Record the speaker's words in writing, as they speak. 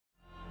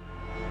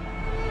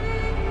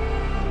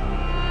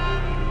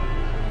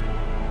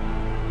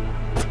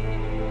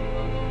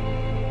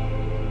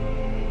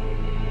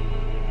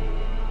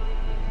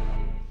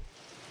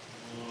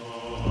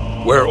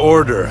Where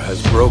order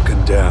has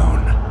broken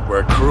down,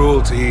 where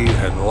cruelty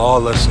and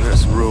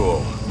lawlessness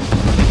rule,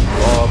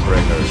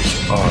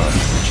 lawbringers are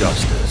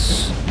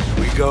justice.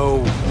 We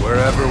go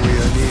wherever we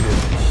are needed,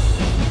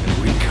 and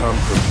we come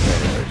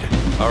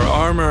prepared. Our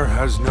armor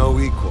has no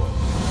equal.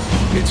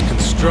 Its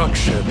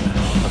construction,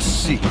 a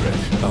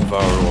secret of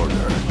our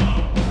order.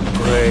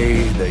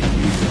 Pray that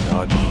you do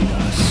not need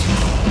us.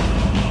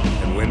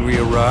 And when we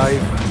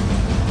arrive,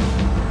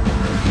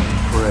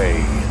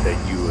 pray that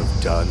you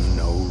have done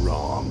no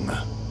wrong.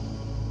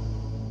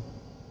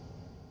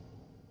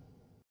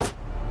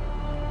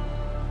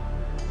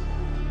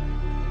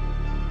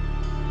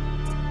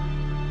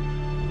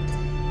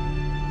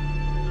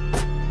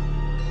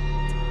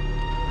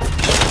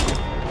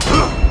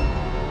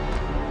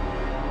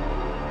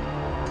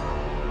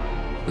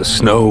 The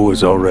snow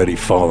was already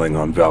falling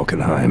on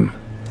Valkenheim.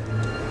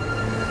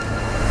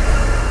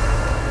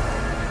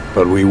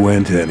 But we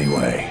went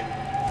anyway.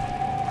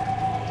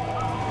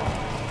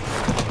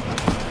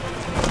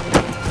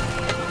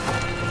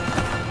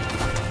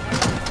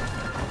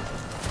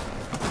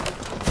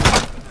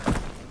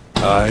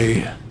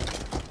 I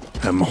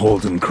am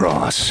Holden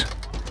Cross.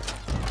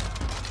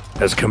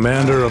 As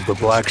commander of the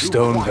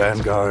Blackstone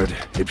Vanguard,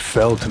 it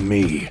fell to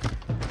me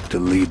to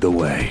lead the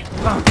way.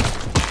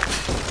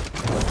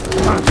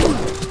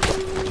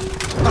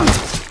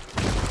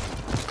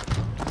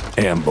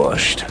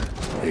 Ambushed.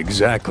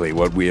 Exactly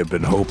what we have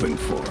been hoping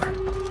for.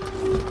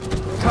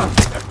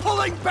 They're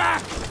pulling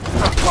back!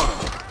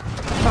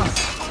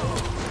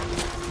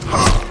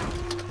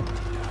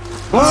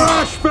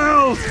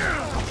 Flashbells!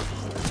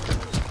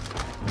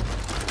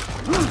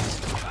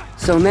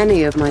 So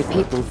many of my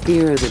people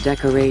fear the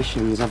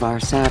decorations of our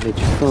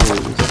savage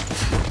foes.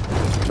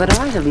 But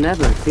I have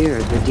never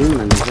feared the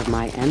demons of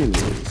my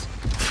enemies.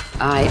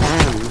 I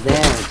am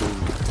their demon.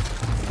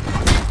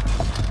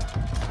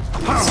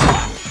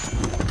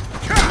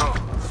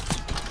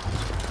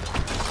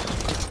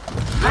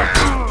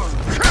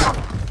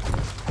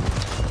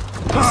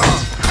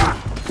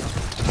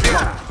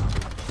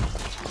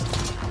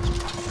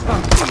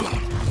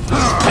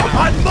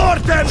 Ad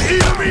mortem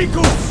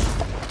inimicus!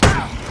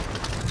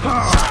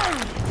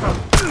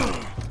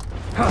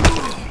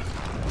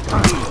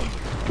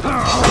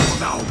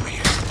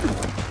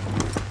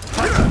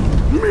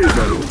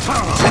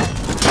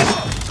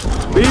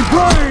 Be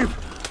brave!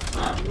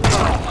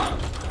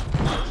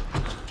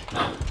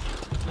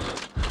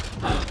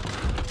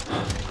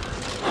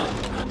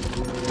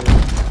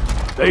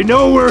 They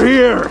know we're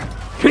here!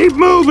 Keep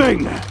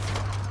moving!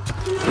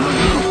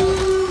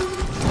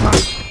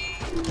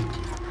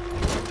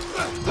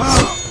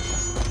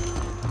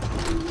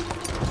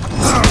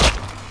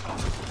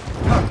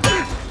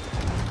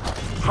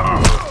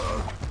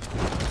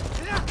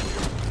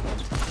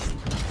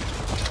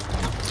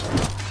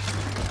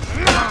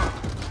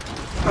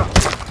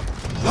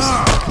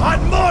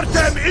 Ad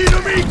mortem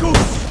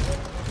inimicus!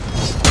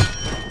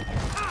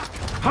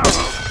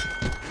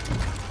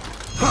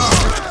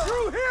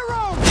 True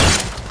hero!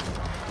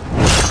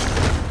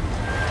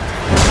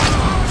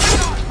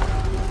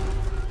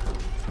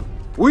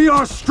 We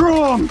are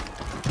strong!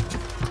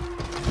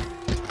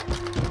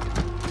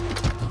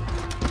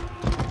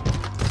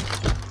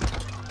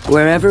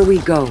 Wherever we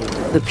go,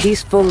 the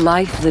peaceful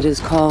life that is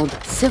called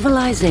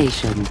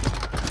civilization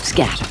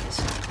scatters.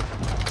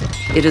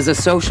 It is a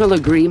social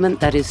agreement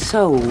that is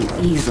so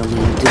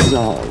easily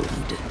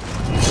dissolved.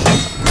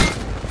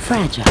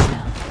 Fragile.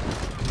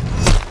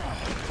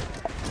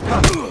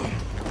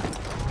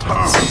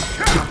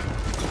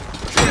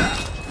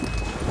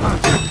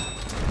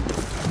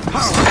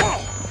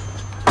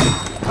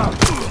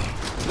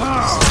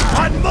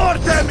 Ad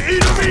mortem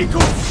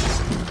inimicus!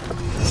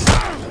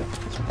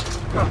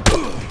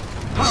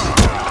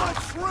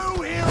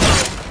 True hero!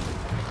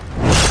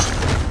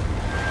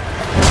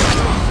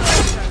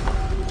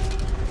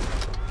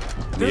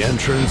 The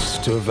entrance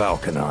to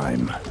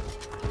Valkenheim.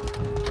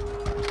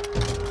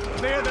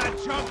 Clear that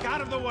junk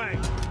out of the way!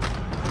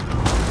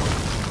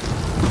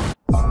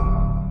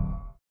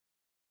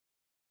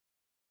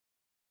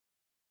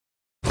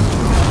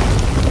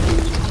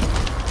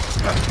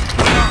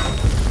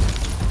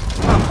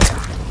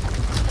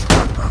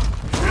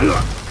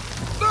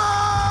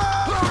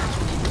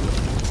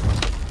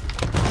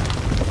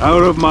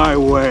 Out of my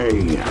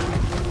way!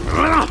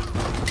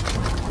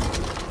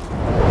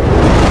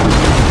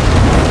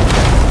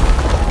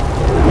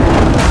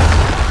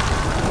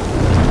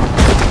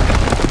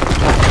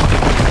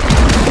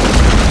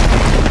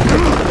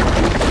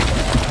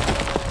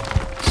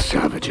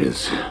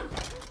 Savages.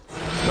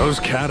 Those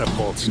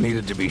catapults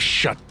needed to be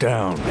shut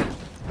down.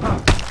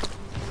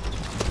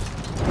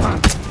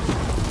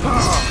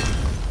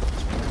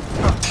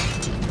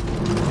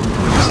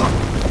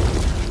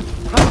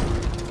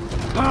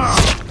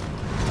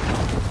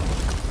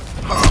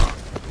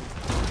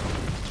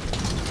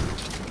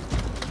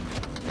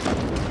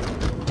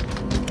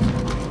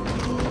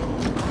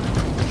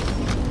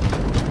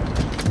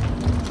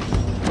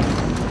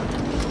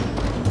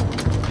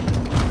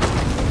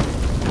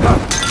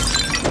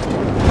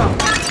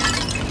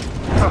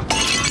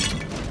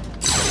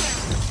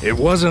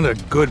 wasn't a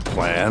good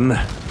plan.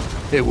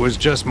 It was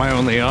just my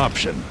only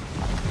option.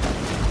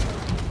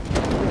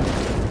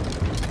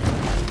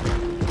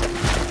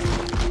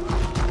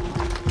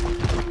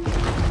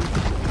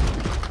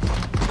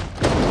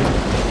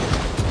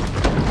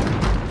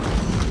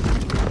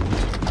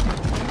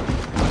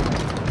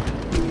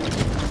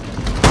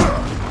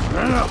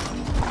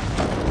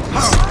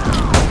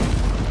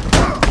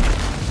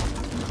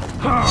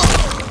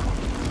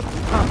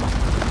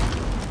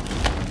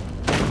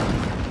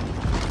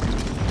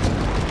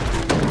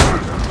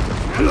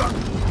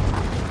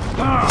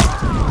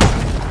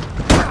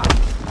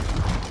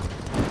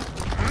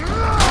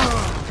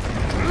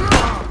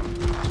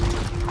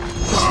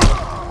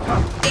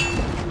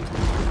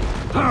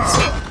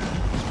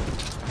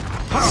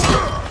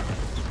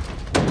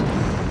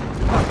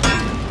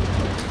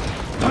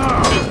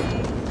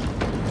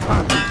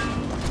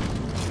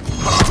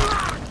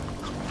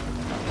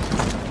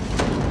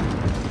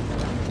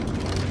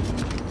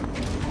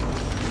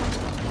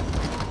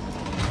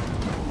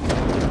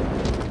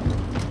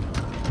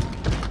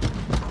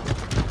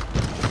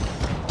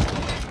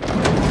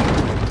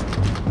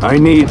 I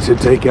need to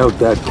take out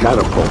that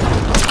catapult.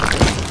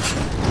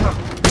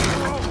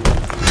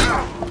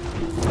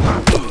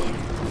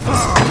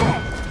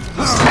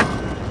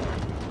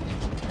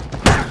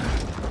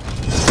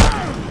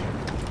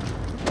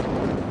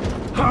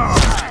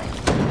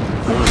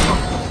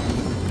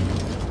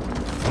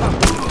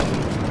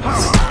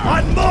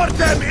 Ad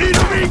mortem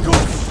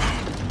inimicus!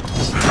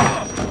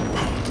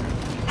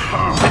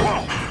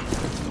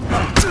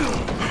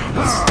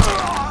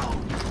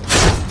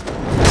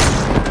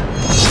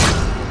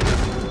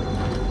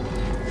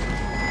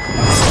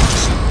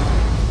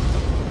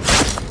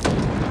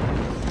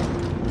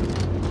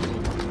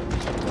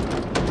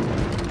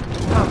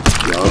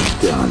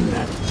 Job done.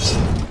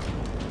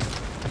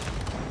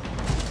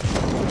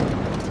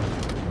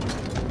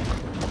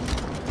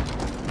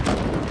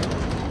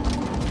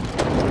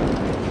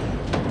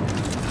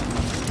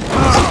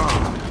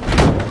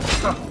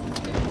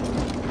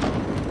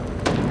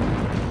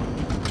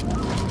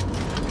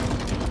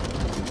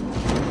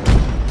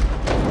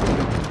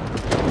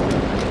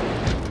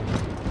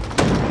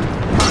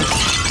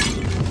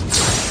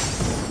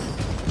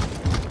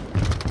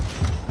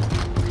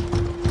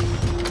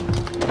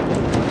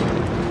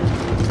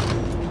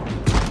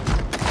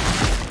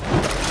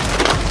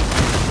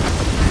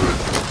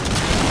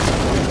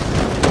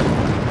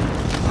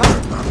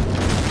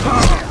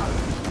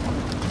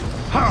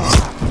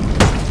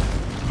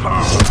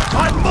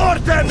 Ad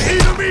mortem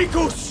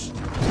inimicus!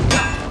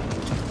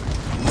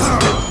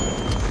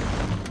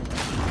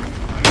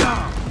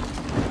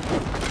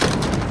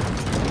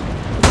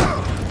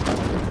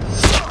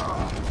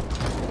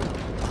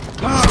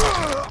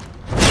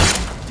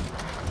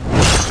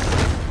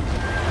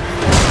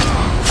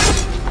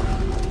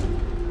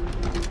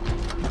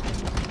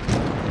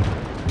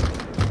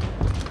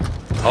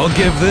 I'll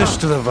give this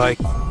to the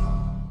Vikings.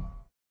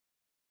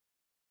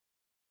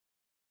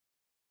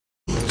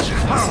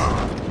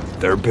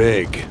 They're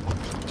big.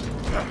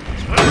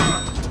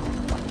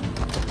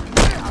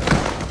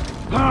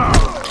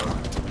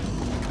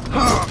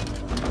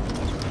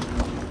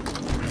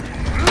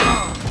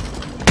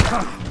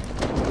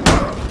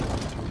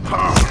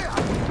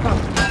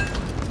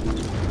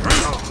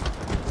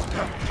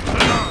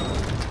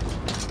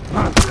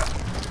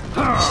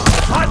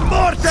 Ad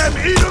mortem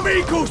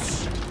inimicus!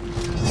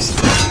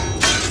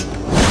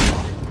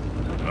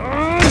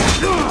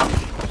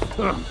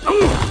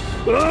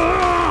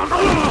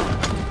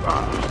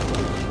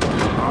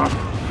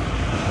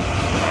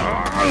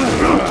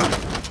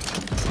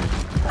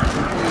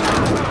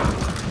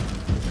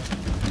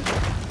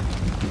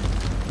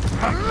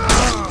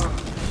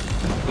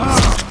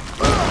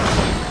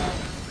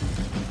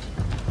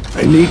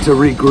 I need to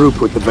regroup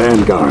with the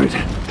Vanguard.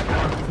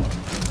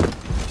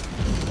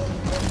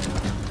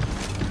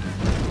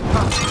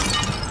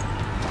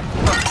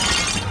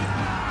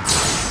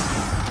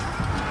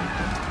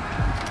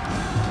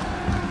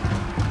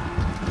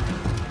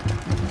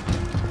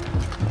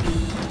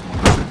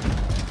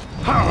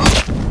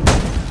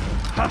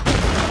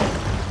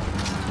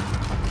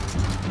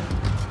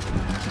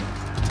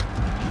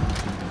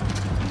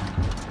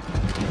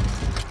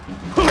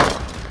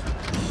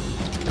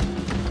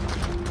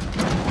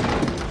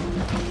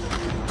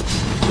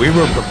 We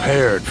were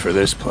prepared for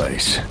this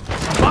place.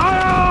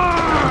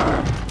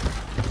 Fire!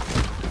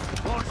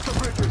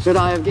 Should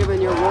I have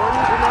given your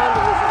warning,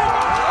 Commander?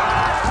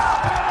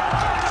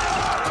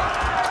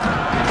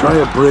 Try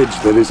a bridge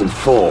that isn't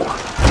full.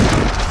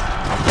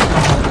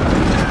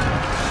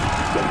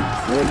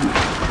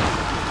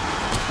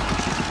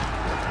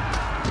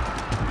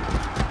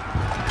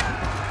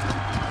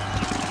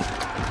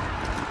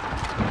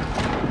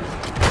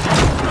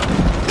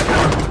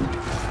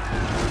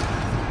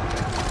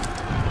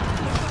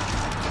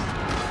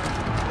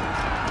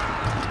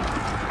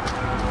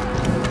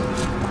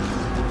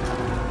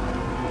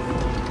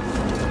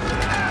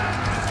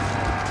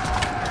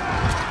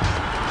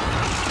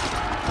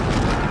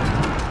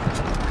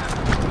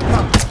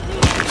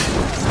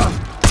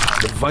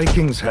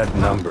 Vikings had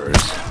numbers.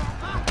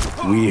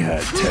 We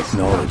had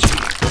technology.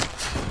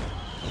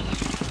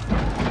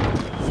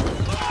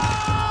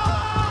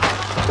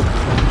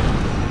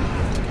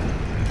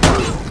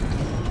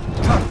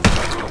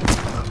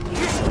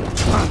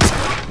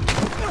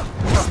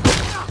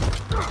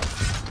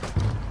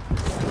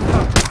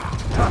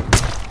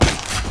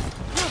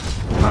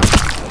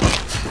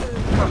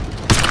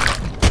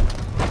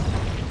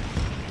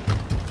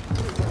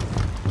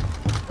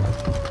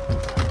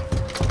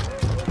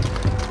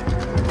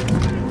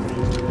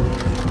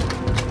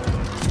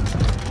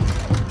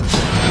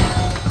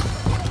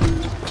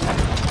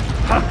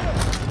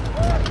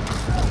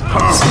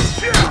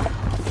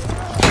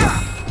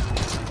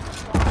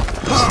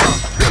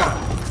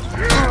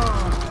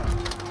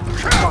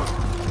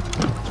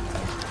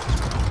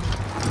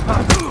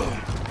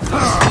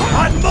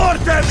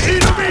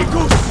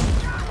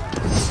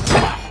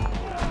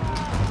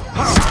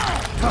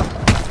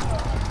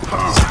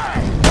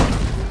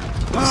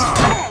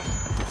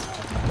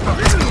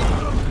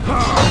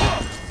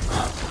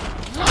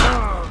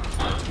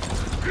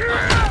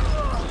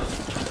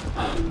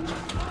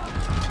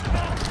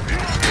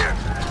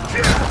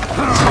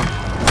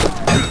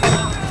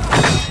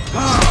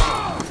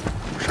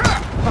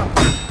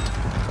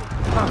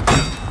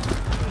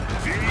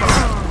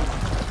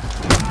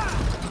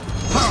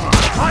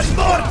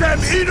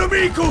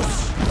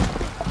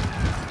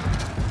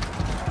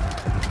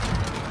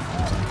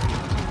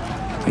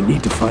 I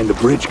need to find the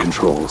bridge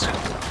controls.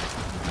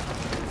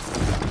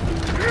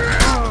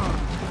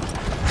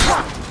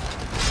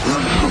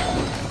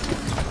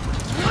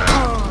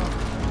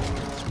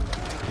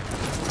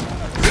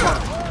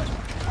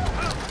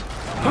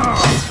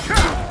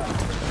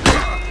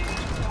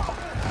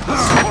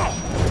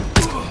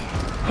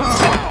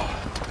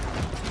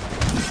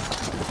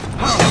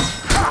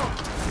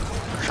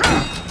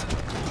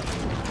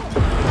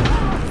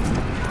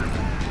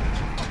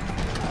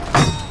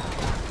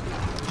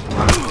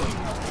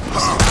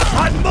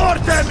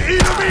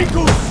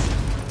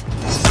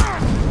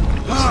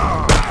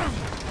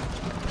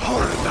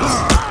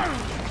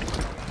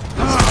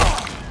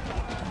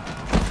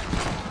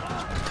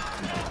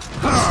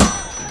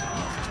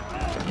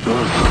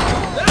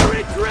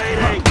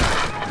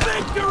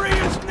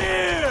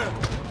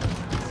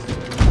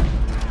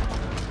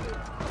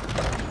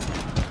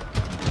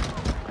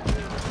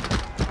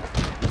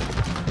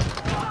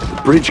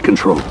 Bridge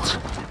controls.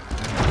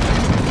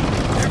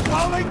 They're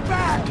falling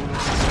back!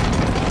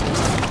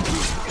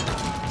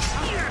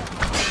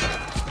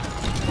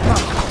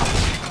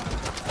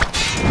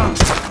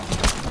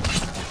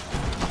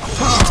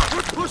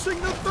 We're pushing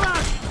them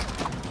back!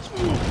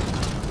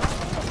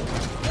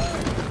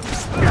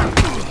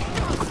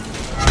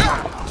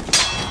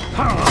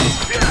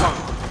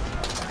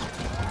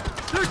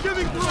 They're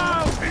giving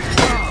ground!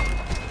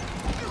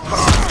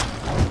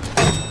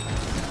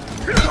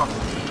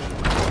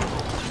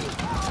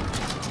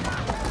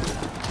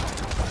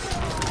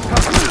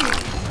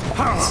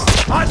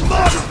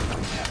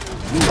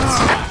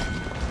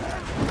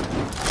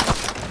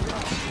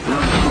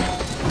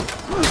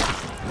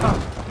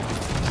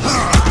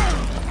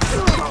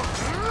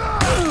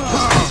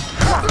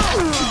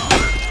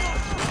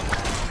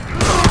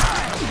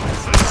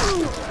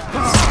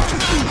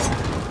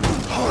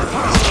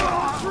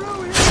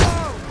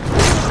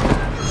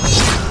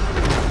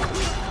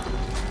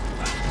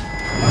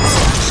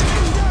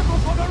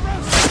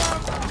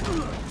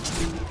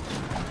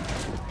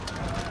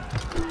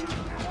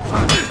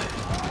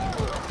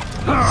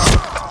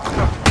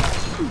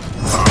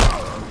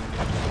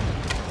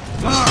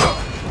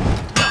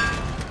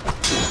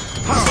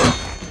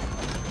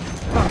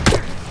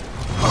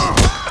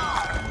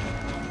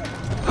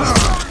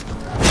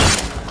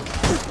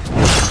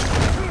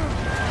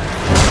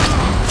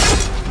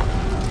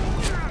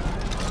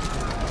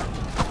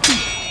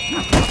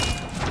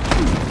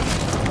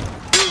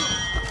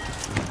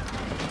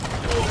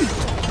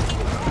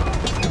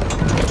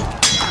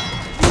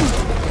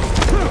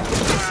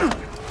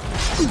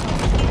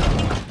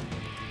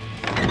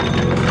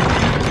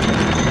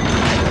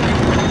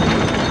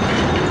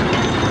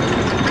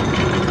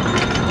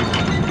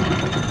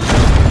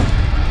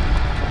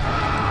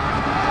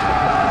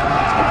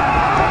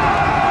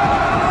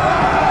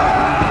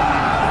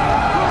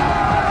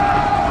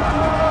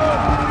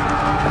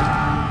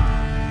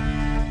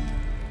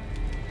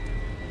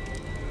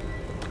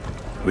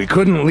 We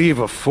couldn't leave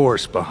a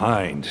force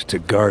behind to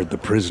guard the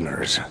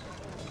prisoners.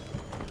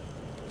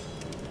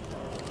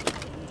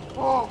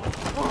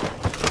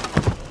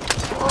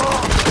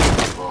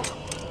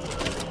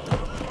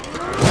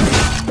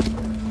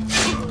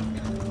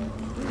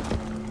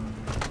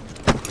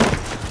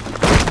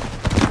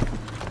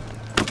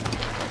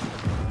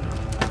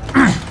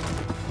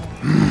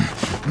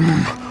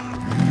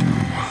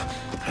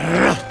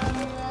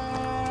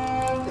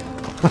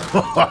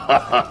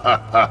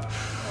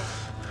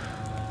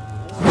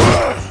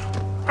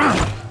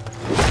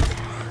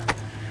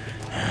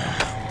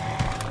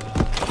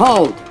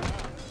 Hold!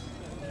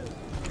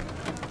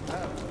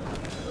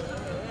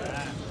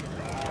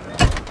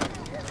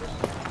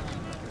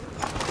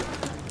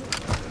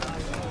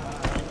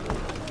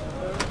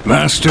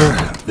 Master,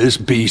 this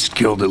beast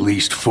killed at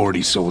least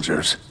 40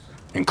 soldiers,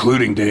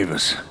 including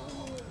Davis.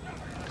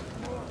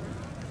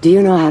 Do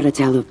you know how to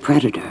tell a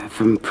predator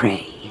from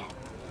prey?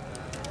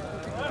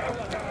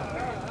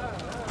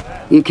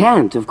 You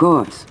can't, of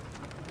course,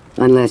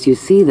 unless you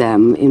see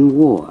them in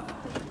war.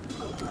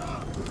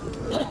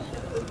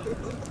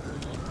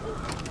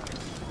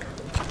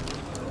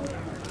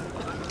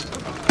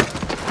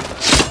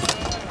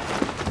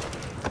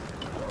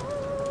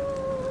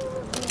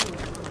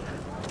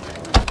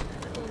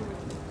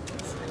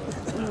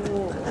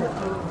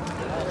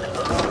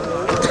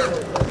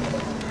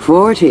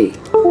 "40.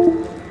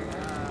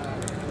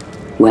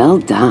 Well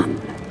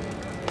done.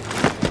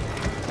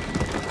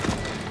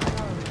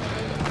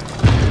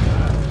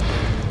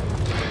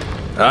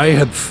 I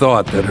had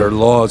thought that her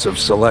laws of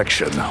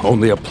selection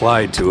only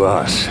applied to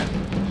us.